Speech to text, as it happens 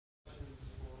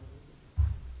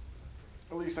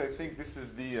Elise, I think this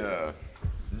is the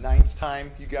ninth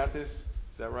time you got this.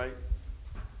 Is that right?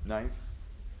 Ninth?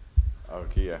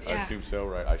 Okay, yeah, I assume so,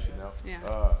 right? I should know.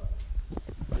 Yeah.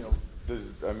 You know,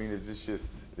 is this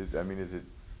just, is it,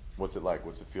 what's it like?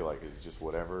 What's it feel like? Is it just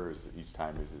whatever? Is it each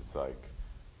time, is it like,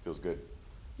 feels good?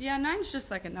 Yeah, nine's just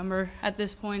like a number at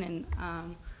this point,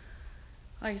 and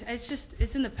like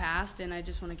it's in the past, and I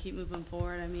just want to keep moving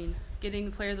forward. I mean, getting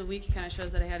the Player of the Week kind of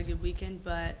shows that I had a good weekend,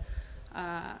 but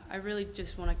I really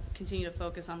just want to continue to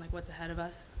focus on like what's ahead of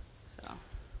us.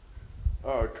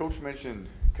 So. Coach mentioned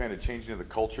kind of changing the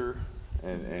culture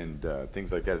and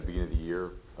things like that at the beginning of the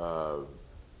year.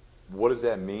 What does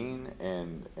that mean?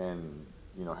 And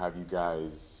you know, have you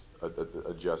guys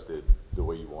adjusted the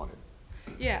way you wanted?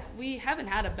 Yeah, we haven't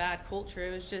had a bad culture.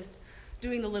 It was just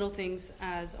doing the little things,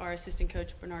 as our assistant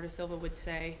coach Bernardo Silva would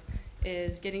say,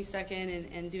 is getting stuck in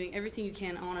and doing everything you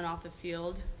can on and off the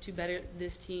field to better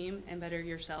this team and better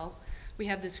yourself. We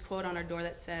have this quote on our door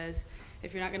that says,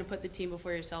 if you're not going to put the team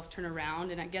before yourself, turn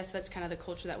around. And I guess that's kind of the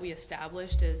culture that we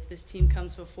established, is this team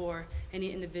comes before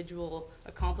any individual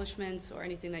accomplishments or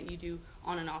anything that you do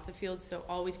on and off the field. So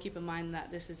always keep in mind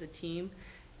that this is a team.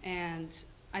 And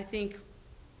I think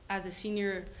as a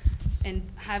senior and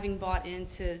having bought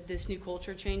into this new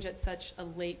culture change at such a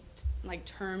late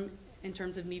term in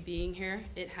terms of me being here,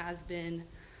 it has been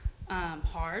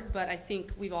hard, but I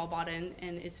think we've all bought in,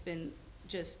 and it's been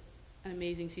just an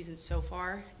amazing season so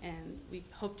far, and we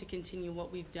hope to continue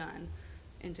what we've done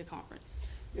into conference.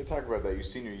 Yeah, talk about that. Your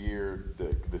senior year,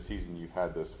 the season you've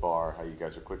had thus far, how you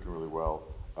guys are clicking really well.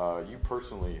 You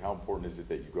personally, how important is it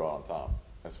that you go out on top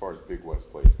as far as Big West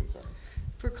play is concerned?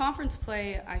 For conference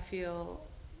play, I feel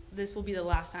this will be the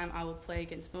last time I will play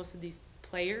against most of these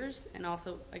players and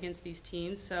also against these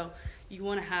teams. So you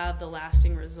want to have the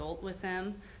lasting result with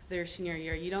them their senior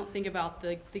year. You don't think about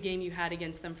the game you had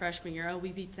against them freshman year. Oh,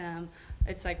 we beat them.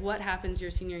 It's like what happens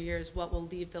your senior year is what will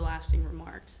leave the lasting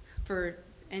remarks for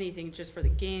anything, just for the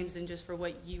games and just for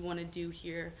what you want to do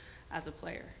here as a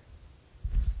player.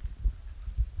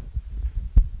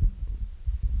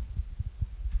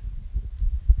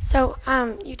 So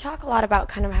you talk a lot about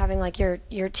kind of having like your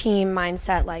team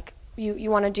mindset, like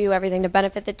you want to do everything to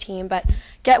benefit the team, but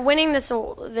winning this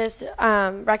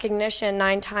recognition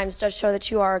 9 times does show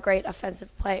that you are a great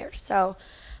offensive player. So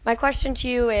my question to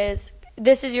you is,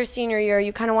 this is your senior year,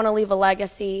 you kind of want to leave a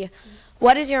legacy.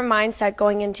 What is your mindset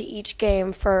going into each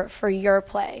game for your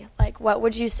play? Like, what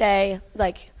would you say,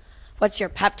 like, what's your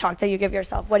pep talk that you give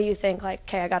yourself? What do you think, like,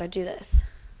 okay, I got to do this?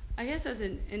 I guess as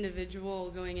an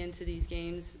individual going into these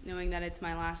games, knowing that it's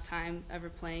my last time ever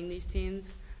playing these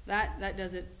teams, that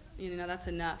does it, you know, that's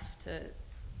enough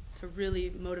to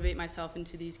really motivate myself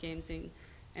into these games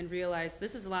and realize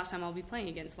this is the last time I'll be playing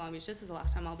against Long Beach. This is the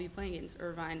last time I'll be playing against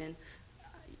Irvine. And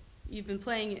you've been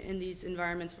playing in these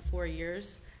environments for 4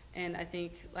 years, and I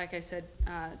think, like I said,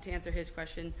 to answer his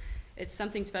question, it's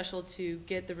something special to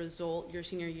get the result your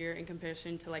senior year in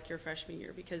comparison to like your freshman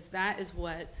year, because that is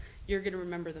what you're going to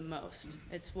remember the most.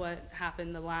 It's what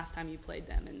happened the last time you played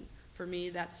them. And for me,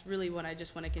 that's really what I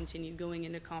just want to continue going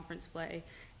into conference play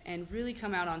and really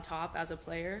come out on top as a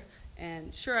player.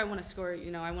 And sure, I want to score, you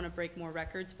know, I want to break more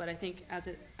records, but I think as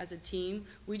a team,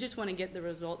 we just want to get the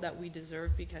result that we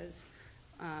deserve, because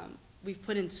we've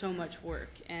put in so much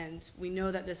work, and we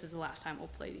know that this is the last time we'll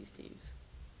play these teams.